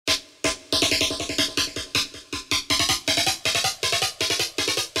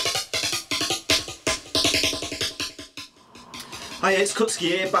Hi, it's Kutski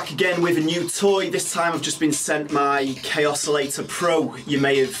here, back again with a new toy. This time I've just been sent my Kaossilator Pro. You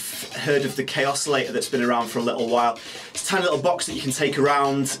may have heard of the Kaossilator that's been around for a little while. It's a tiny little box that you can take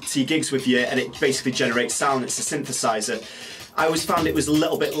around to your gigs with you, and it basically generates sound. It's a synthesizer. I always found it was a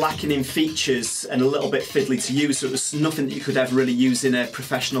little bit lacking in features and a little bit fiddly to use, so it was nothing that you could ever really use in a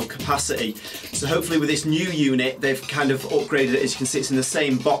professional capacity. So hopefully with this new unit, they've kind of upgraded it. As you can see, it's in the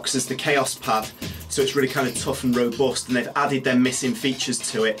same box as the Kaoss pad, so it's really kind of tough and robust, and they've added their missing features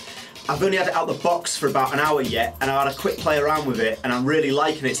to it. I've only had it out the box for about an hour yet, and I've had a quick play around with it, and I'm really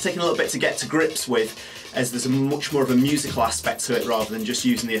liking it. It's taken a little bit to get to grips with, as there's a much more of a musical aspect to it rather than just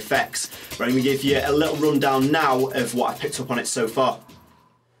using the effects. But I'm going to give you a little rundown now of what I've picked up on it so far.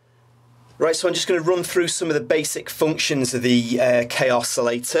 Right, so I'm just going to run through some of the basic functions of the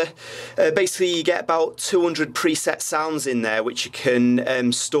Kaossilator. Basically, you get about 200 preset sounds in there, which you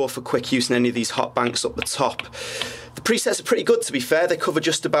can store for quick use in any of these hot banks up the top. The presets are pretty good, to be fair. They cover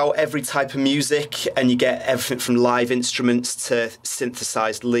just about every type of music, and you get everything from live instruments to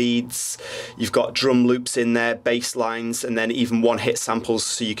synthesized leads. You've got drum loops in there, bass lines, and then even one-hit samples,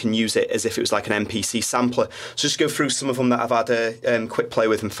 so you can use it as if it was like an MPC sampler. So just go through some of them that I've had a quick play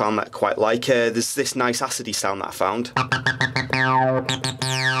with and found that quite like. There's this nice acidy sound that I found.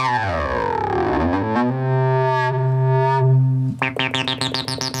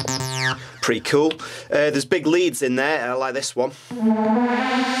 Pretty cool. There's big leads in there, I like this one.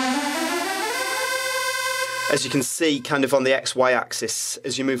 As you can see, kind of on the XY axis,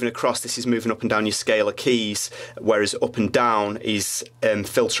 as you're moving across, this is moving up and down your scale of keys, whereas up and down is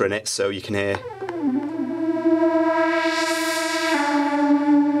filtering it, so you can hear.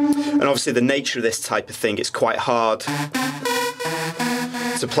 And obviously the nature of this type of thing, it's quite hard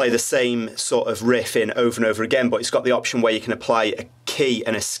to play the same sort of riff in over and over again, but it's got the option where you can apply a key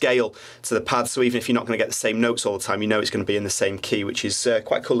and a scale to the pad, so even if you're not going to get the same notes all the time, you know it's going to be in the same key, which is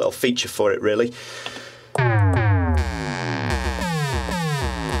quite a cool little feature for it, really.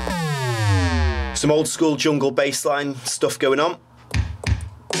 Some old school jungle bassline stuff going on.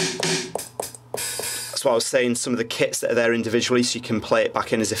 That's what I was saying, some of the kits that are there individually, so you can play it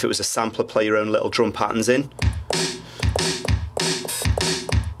back in as if it was a sampler, play your own little drum patterns in.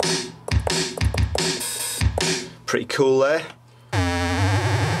 Pretty cool there.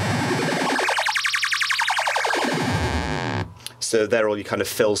 So they're all your kind of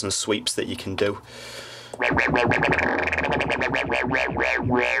fills and sweeps that you can do.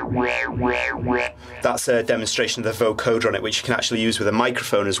 That's a demonstration of the vocoder on it, which you can actually use with a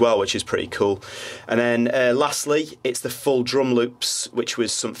microphone as well, which is pretty cool. And then lastly, it's the full drum loops, which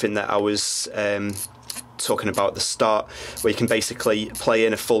was something that I was talking about at the start, where you can basically play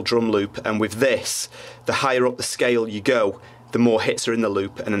in a full drum loop, and with this, the higher up the scale you go, the more hits are in the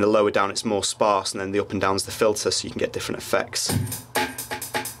loop, and then the lower down it's more sparse, and then the up and down's the filter, so you can get different effects.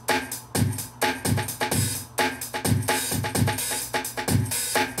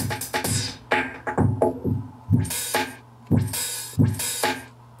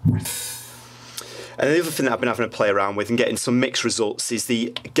 And the other thing that I've been having to play around with and getting some mixed results is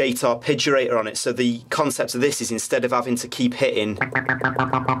the gate arpeggiator on it. So the concept of this is, instead of having to keep hitting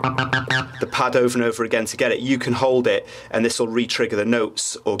the pad over and over again to get it, you can hold it and this will re-trigger the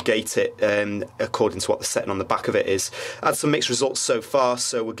notes or gate it according to what the setting on the back of it is. I had some mixed results so far,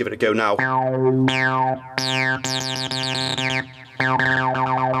 so we'll give it a go now.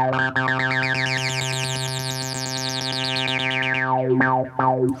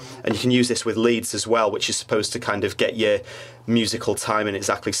 And you can use this with leads as well, which is supposed to kind of get your musical timing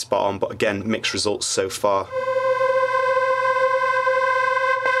exactly spot on, but again, mixed results so far.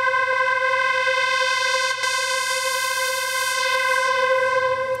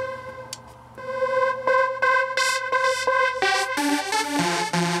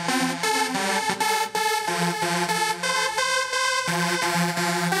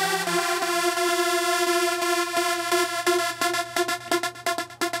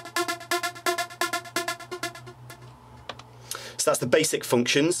 So that's the basic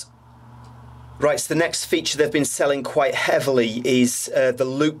functions. Right, so the next feature they've been selling quite heavily is the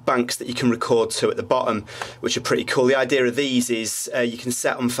loop banks that you can record to at the bottom, which are pretty cool. The idea of these is you can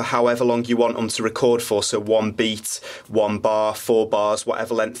set them for however long you want them to record for, so 1 beat, 1 bar, 4 bars,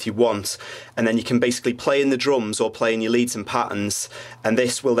 whatever length you want. And then you can basically play in the drums or play in your leads and patterns, and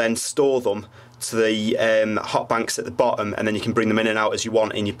this will then store them to the hot banks at the bottom, and then you can bring them in and out as you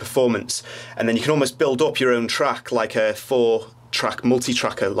want in your performance. And then you can almost build up your own track, like a 4-track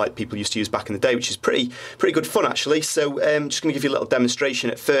multi-tracker like people used to use back in the day, which is pretty good fun actually. So I'm just going to give you a little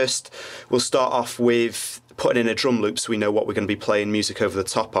demonstration. At first we'll start off with putting in a drum loop so we know what we're going to be playing music over the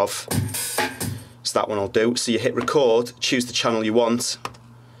top of. So that one will do. So you hit record, choose the channel you want,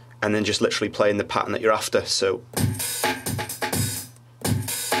 and then just literally play in the pattern that you're after. So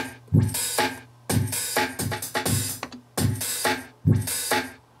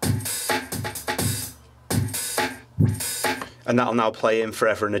and that'll now play in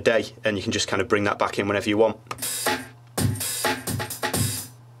forever and a day, and you can just kind of bring that back in whenever you want.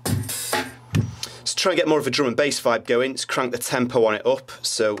 So try and get more of a drum and bass vibe going, let's crank the tempo on it up,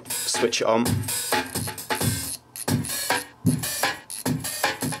 so switch it on.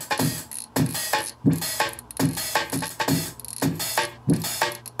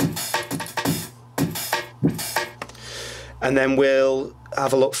 And then we'll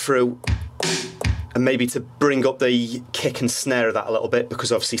have a look through and maybe to bring up the kick and snare of that a little bit,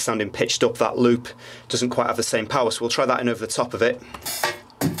 because obviously sounding pitched up, that loop doesn't quite have the same power, so we'll try that in over the top of it.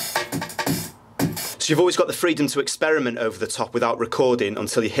 So you've always got the freedom to experiment over the top without recording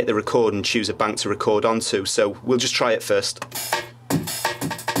until you hit the record and choose a bank to record onto, so we'll just try it first.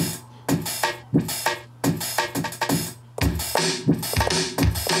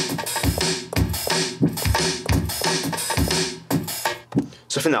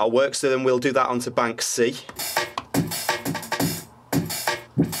 So I think that'll work, so then we'll do that onto bank C.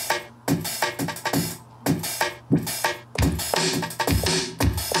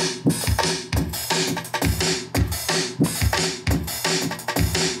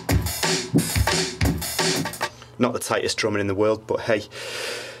 Not the tightest drumming in the world, but hey.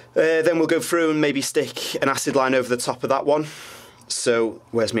 Then we'll go through and maybe stick an acid line over the top of that one. So,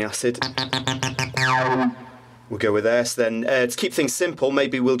 where's my acid? We'll go with there. So then, to keep things simple,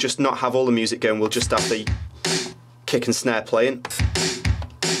 maybe we'll just not have all the music going, we'll just have the kick and snare playing.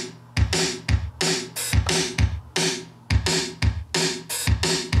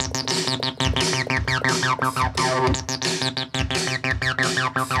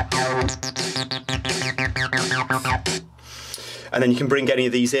 And then you can bring any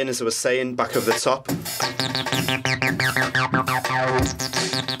of these in, as I was saying, back over the top.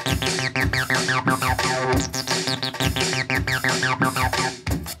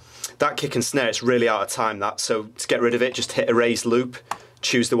 That kick and snare, it's really out of time, that, so to get rid of it, just hit erase loop,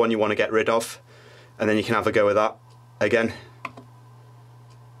 choose the one you want to get rid of, and then you can have a go with that again.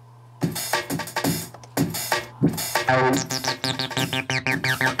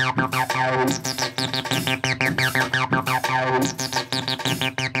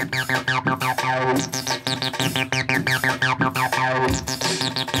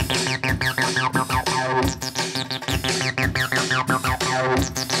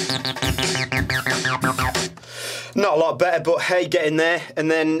 Not a lot better, but hey, get in there.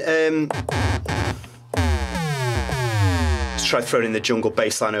 And then let's try throwing in the jungle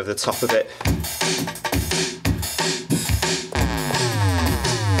bass line over the top of it.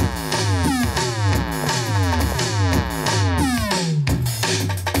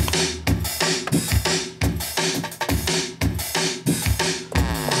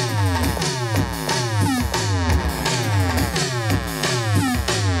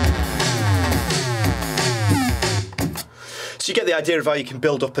 So you get the idea of how you can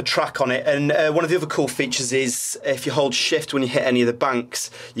build up a track on it, and one of the other cool features is if you hold shift when you hit any of the banks,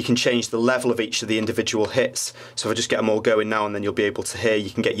 you can change the level of each of the individual hits. So if I just get them all going now, and then you'll be able to hear,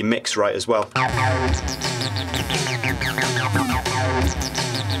 you can get your mix right as well.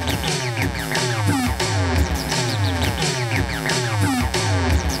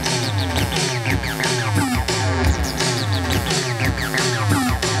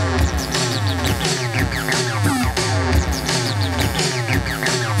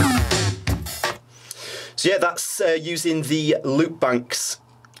 So yeah, that's using the loop banks.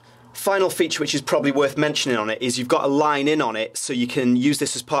 Final feature which is probably worth mentioning on it is you've got a line in on it, so you can use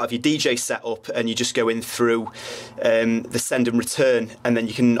this as part of your DJ setup, and you just go in through the send and return, and then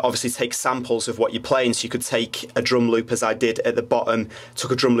you can obviously take samples of what you're playing. So you could take a drum loop, as I did at the bottom,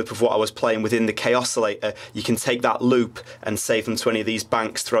 took a drum loop of what I was playing within the Kaossilator. You can take that loop and save them to any of these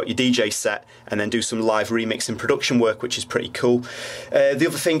banks throughout your DJ set, and then do some live remix and production work, which is pretty cool. The other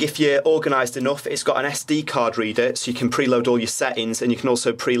thing, if you're organised enough, it's got an SD card reader, so you can preload all your settings, and you can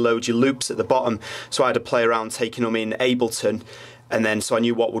also preload your loops at the bottom. So I had to play around taking them in Ableton, and then so I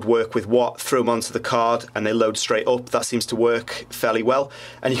knew what would work with what, threw them onto the card, and they load straight up. That seems to work fairly well.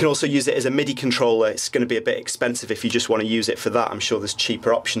 And you can also use it as a MIDI controller. It's going to be a bit expensive if you just want to use it for that. I'm sure there's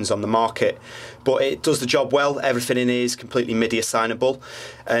cheaper options on the market, but it does the job well. Everything in here is completely MIDI assignable,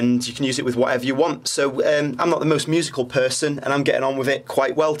 and you can use it with whatever you want. So I'm not the most musical person, and I'm getting on with it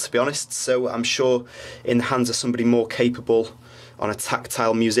quite well, to be honest. So I'm sure in the hands of somebody more capable on a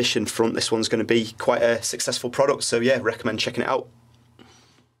tactile musician front, this one's going to be quite a successful product. So yeah, recommend checking it out.